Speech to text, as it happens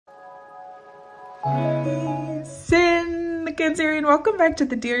Sin Cancerian, welcome back to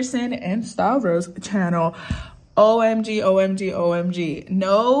the Dear Sin and Stavros channel. OMG, OMG, OMG.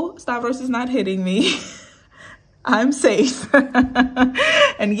 No, Stavros is not hitting me. I'm safe.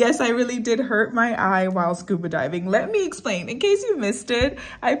 And yes, I really did hurt my eye while scuba diving. Let me explain. In case you missed it,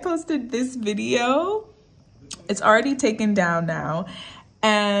 I posted this video. It's already taken down now.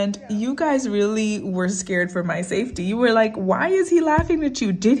 And you guys really were scared for my safety. You were like, why is he laughing at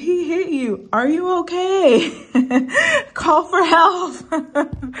you? Did he hit you? Are you okay? Call for help.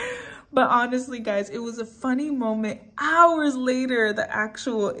 But honestly, guys, it was a funny moment hours later, the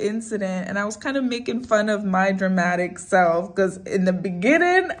actual incident. And I was kind of making fun of my dramatic self because in the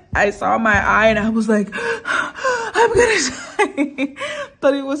beginning, I saw my eye and I was like, I'm gonna die.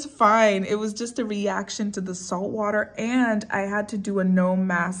 But it was fine. It was just a reaction to the salt water. And I had to do a no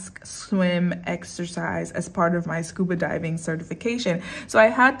mask swim exercise as part of my scuba diving certification. So I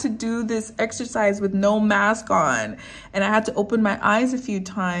had to do this exercise with no mask on. And I had to open my eyes a few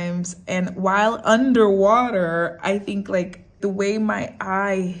times. And while underwater, I think like the way my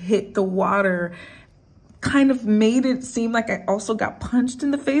eye hit the water kind of made it seem like I also got punched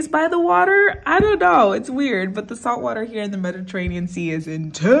in the face by the water. I don't know, it's weird, but the salt water here in the Mediterranean Sea is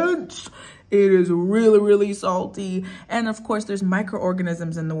intense. It is really, really salty. And of course, there's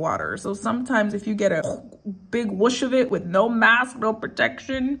microorganisms in the water. So sometimes if you get a big whoosh of it with no mask, no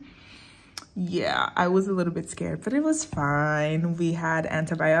protection, yeah, I was a little bit scared, but it was fine. We had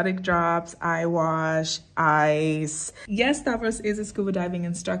antibiotic drops, eye wash, ice. Yes, Stavros is a scuba diving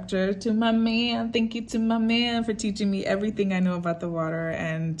instructor. To my man, thank you to my man for teaching me everything I know about the water.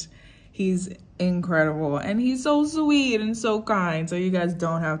 And he's incredible. And he's so sweet and so kind. So you guys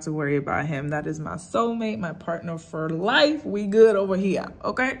don't have to worry about him. That is my soulmate, my partner for life. We good over here,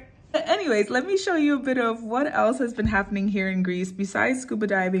 okay? Anyways, let me show you a bit of what else has been happening here in Greece besides scuba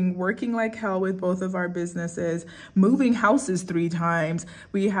diving, working like hell with both of our businesses, moving houses 3 times.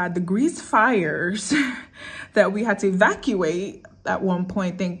 We had the Greece fires that we had to evacuate at one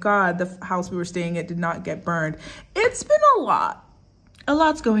point. Thank God the house we were staying at did not get burned. It's been a lot. A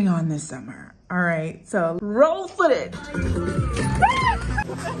lot's going on this summer. All right, so roll footage.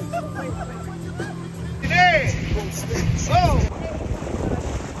 Hey! Oh!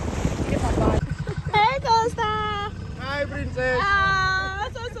 Hey, Costa! Hi, princess! Ah,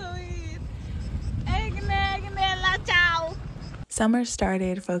 so sweet! Ciao! Summer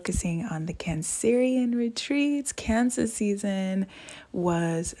started focusing on the Cancerian retreats. Cancer season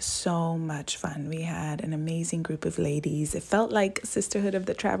was so much fun. We had an amazing group of ladies. It felt like Sisterhood of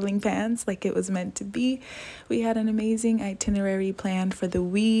the Traveling Pants, like it was meant to be. We had an amazing itinerary planned for the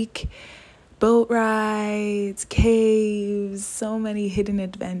week. Boat rides, caves, so many hidden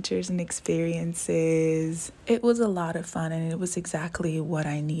adventures and experiences. It was a lot of fun and it was exactly what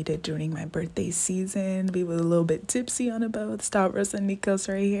I needed during my birthday season. We were a little bit tipsy on a boat. Stavros and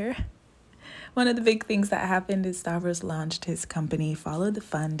Nikos right here. One of the big things that happened is Stavros launched his company,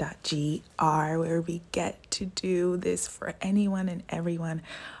 followthefun.gr, where we get to do this for anyone and everyone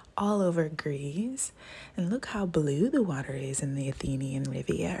all over Greece. And look how blue the water is in the Athenian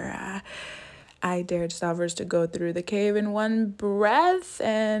Riviera. I dared Stavros to go through the cave in one breath,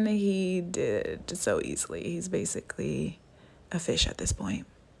 and he did so easily. He's basically a fish at this point.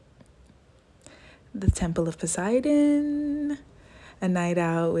 The Temple of Poseidon, a night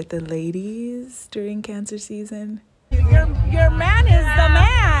out with the ladies during Cancer season. Your man is the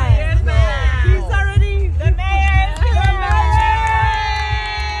man! Yes, man. He's already the man!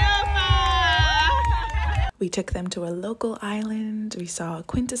 We took them to a local island. We saw a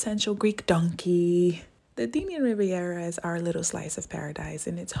quintessential Greek donkey. The Athenian Riviera is our little slice of paradise,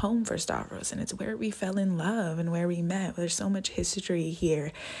 and it's home for Stavros, and it's where we fell in love and where we met. There's so much history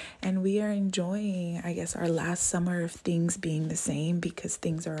here, and we are enjoying, I guess, our last summer of things being the same because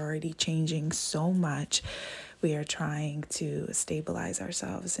things are already changing so much. We are trying to stabilize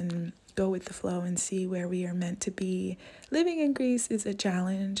ourselves and go with the flow and see where we are meant to be. Living in Greece is a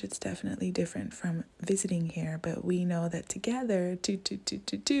challenge. It's definitely different from visiting here, but we know that together,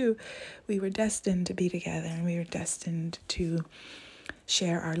 we were destined to be together, and we were destined to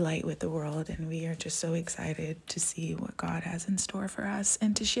share our light with the world. And we are just so excited to see what God has in store for us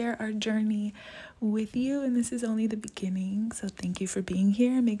and to share our journey with you. And this is only the beginning, so thank you for being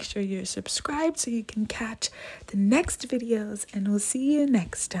here. Make sure you're subscribed so you can catch the next videos, and we'll see you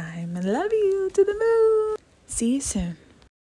next time. I love you to the moon. See you soon.